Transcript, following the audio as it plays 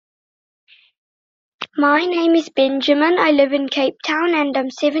My name is Benjamin. I live in Cape Town and I'm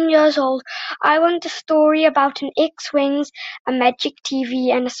 7 years old. I want a story about an X-Wings, a magic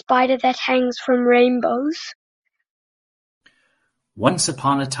TV, and a spider that hangs from rainbows. Once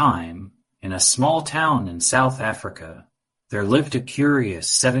upon a time, in a small town in South Africa, there lived a curious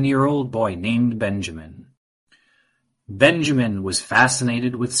 7-year-old boy named Benjamin. Benjamin was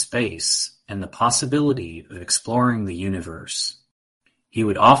fascinated with space and the possibility of exploring the universe. He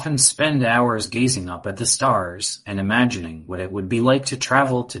would often spend hours gazing up at the stars and imagining what it would be like to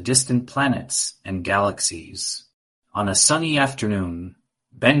travel to distant planets and galaxies. On a sunny afternoon,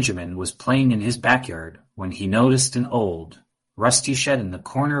 Benjamin was playing in his backyard when he noticed an old, rusty shed in the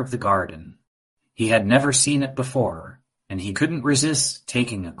corner of the garden. He had never seen it before, and he couldn't resist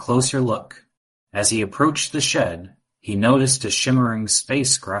taking a closer look. As he approached the shed, he noticed a shimmering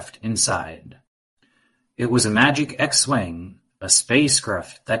spacecraft inside. It was a magic X-Wing, a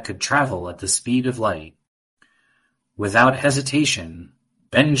spacecraft that could travel at the speed of light. Without hesitation,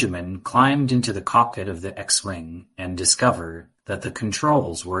 Benjamin climbed into the cockpit of the X-Wing and discovered that the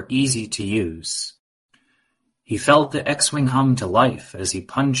controls were easy to use. He felt the X-Wing hum to life as he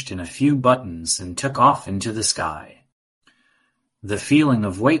punched in a few buttons and took off into the sky. The feeling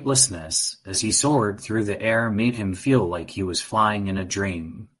of weightlessness as he soared through the air made him feel like he was flying in a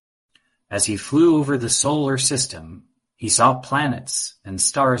dream. As he flew over the solar system, he saw planets and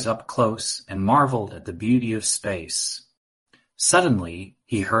stars up close and marveled at the beauty of space. Suddenly,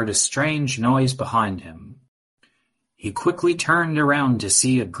 he heard a strange noise behind him. He quickly turned around to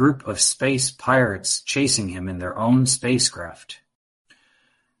see a group of space pirates chasing him in their own spacecraft.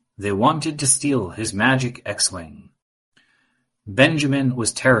 They wanted to steal his magic X-Wing. Benjamin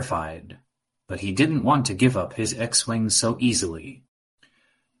was terrified, but he didn't want to give up his X-Wing so easily.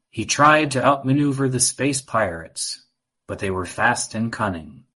 He tried to outmaneuver the space pirates, but they were fast and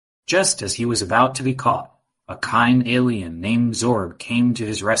cunning. Just as he was about to be caught, a kind alien named Zorg came to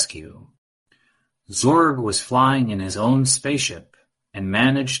his rescue. Zorg was flying in his own spaceship and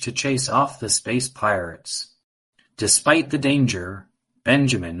managed to chase off the space pirates. Despite the danger,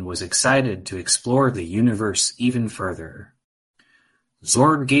 Benjamin was excited to explore the universe even further.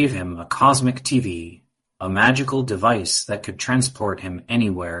 Zorg gave him a cosmic TV, a magical device that could transport him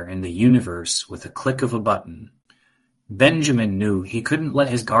anywhere in the universe with a click of a button. Benjamin knew he couldn't let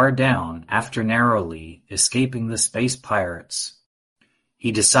his guard down after narrowly escaping the space pirates.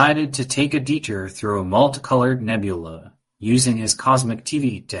 He decided to take a detour through a multicolored nebula, using his cosmic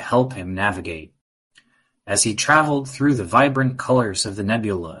TV to help him navigate. As he traveled through the vibrant colors of the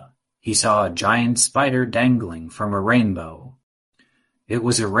nebula, he saw a giant spider dangling from a rainbow. It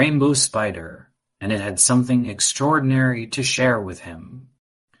was a rainbow spider, and it had something extraordinary to share with him.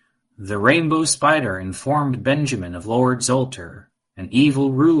 The Rainbow Spider informed Benjamin of Lord Zoltar, an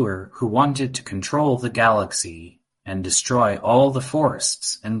evil ruler who wanted to control the galaxy and destroy all the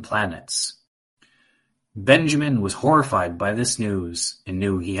forests and planets. Benjamin was horrified by this news and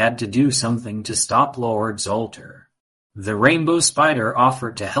knew he had to do something to stop Lord Zoltar. The Rainbow Spider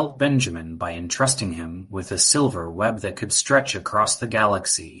offered to help Benjamin by entrusting him with a silver web that could stretch across the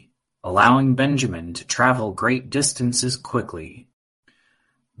galaxy, allowing Benjamin to travel great distances quickly.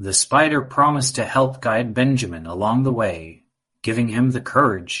 The spider promised to help guide Benjamin along the way, giving him the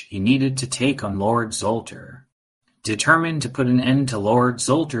courage he needed to take on Lord Zoltar. Determined to put an end to Lord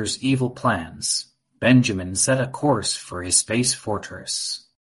Zoltar's evil plans, Benjamin set a course for his space fortress.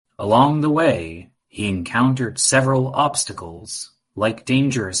 Along the way, he encountered several obstacles, like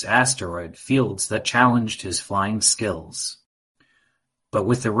dangerous asteroid fields that challenged his flying skills. But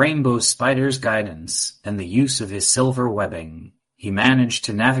with the Rainbow Spider's guidance and the use of his silver webbing, he managed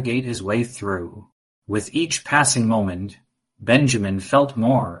to navigate his way through. With each passing moment, Benjamin felt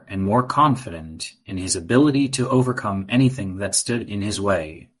more and more confident in his ability to overcome anything that stood in his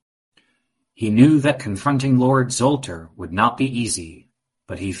way. He knew that confronting Lord Zoltar would not be easy,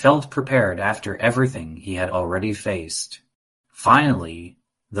 but he felt prepared after everything he had already faced. Finally,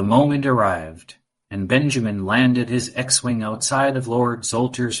 the moment arrived, and Benjamin landed his X-Wing outside of Lord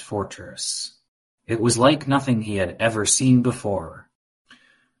Zoltar's fortress. It was like nothing he had ever seen before.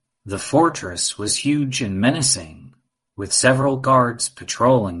 The fortress was huge and menacing, with several guards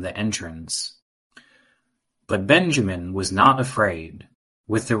patrolling the entrance. But Benjamin was not afraid.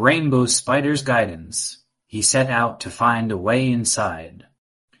 With the Rainbow Spider's guidance, he set out to find a way inside.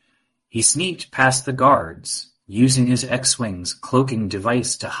 He sneaked past the guards, using his X-Wing's cloaking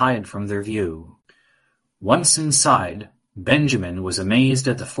device to hide from their view. Once inside, Benjamin was amazed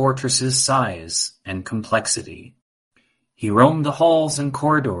at the fortress's size and complexity. He roamed the halls and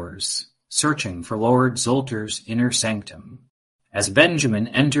corridors, searching for Lord Zoltar's inner sanctum. As Benjamin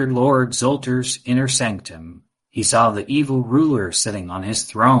entered Lord Zoltar's inner sanctum, he saw the evil ruler sitting on his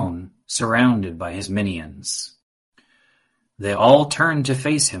throne, surrounded by his minions. They all turned to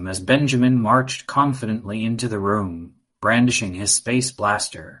face him as Benjamin marched confidently into the room, brandishing his space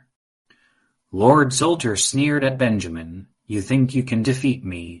blaster. Lord Zoltar sneered at Benjamin. "You think you can defeat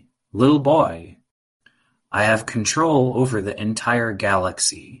me, little boy? I have control over the entire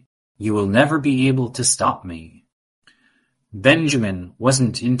galaxy. You will never be able to stop me." Benjamin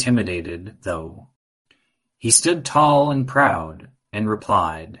wasn't intimidated, though. He stood tall and proud and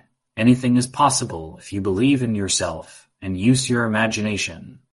replied, "Anything is possible if you believe in yourself and use your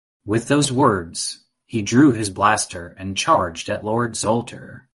imagination." With those words, he drew his blaster and charged at Lord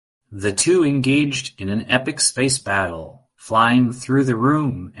Zoltar. The two engaged in an epic space battle, flying through the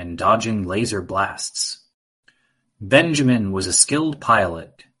room and dodging laser blasts. Benjamin was a skilled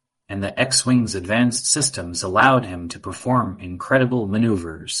pilot, and the X-Wing's advanced systems allowed him to perform incredible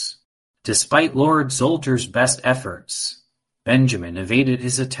maneuvers. Despite Lord Zoltar's best efforts, Benjamin evaded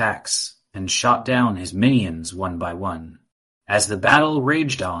his attacks and shot down his minions one by one. As the battle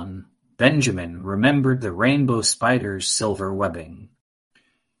raged on, Benjamin remembered the Rainbow Spider's silver webbing.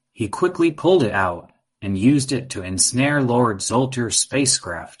 He quickly pulled it out and used it to ensnare Lord Zoltar's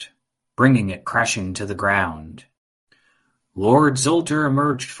spacecraft, bringing it crashing to the ground. Lord Zoltar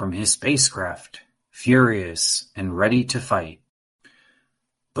emerged from his spacecraft, furious and ready to fight.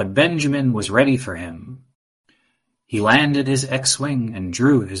 But Benjamin was ready for him. He landed his X-Wing and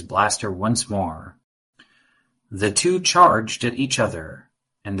drew his blaster once more. The two charged at each other,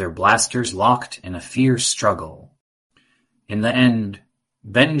 and their blasters locked in a fierce struggle. In the end,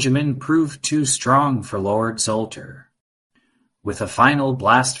 Benjamin proved too strong for Lord Zoltar. With a final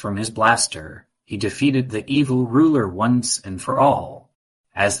blast from his blaster, he defeated the evil ruler once and for all.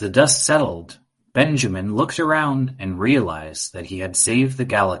 As the dust settled, Benjamin looked around and realized that he had saved the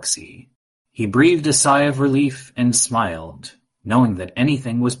galaxy. He breathed a sigh of relief and smiled, knowing that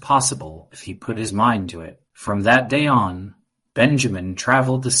anything was possible if he put his mind to it. From that day on, Benjamin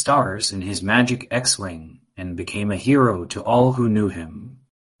traveled the stars in his magic X-Wing and became a hero to all who knew him.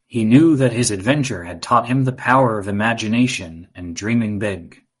 He knew that his adventure had taught him the power of imagination and dreaming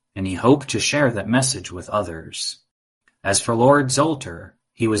big, and he hoped to share that message with others. As for Lord Zoltar,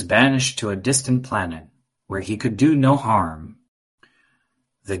 he was banished to a distant planet, where he could do no harm.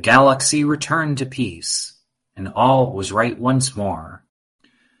 The galaxy returned to peace, and all was right once more.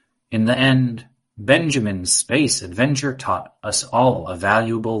 In the end, Benjamin's space adventure taught us all a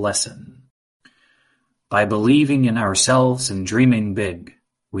valuable lesson. By believing in ourselves and dreaming big,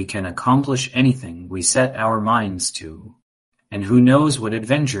 we can accomplish anything we set our minds to. And who knows what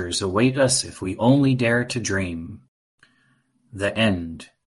adventures await us if we only dare to dream. The end.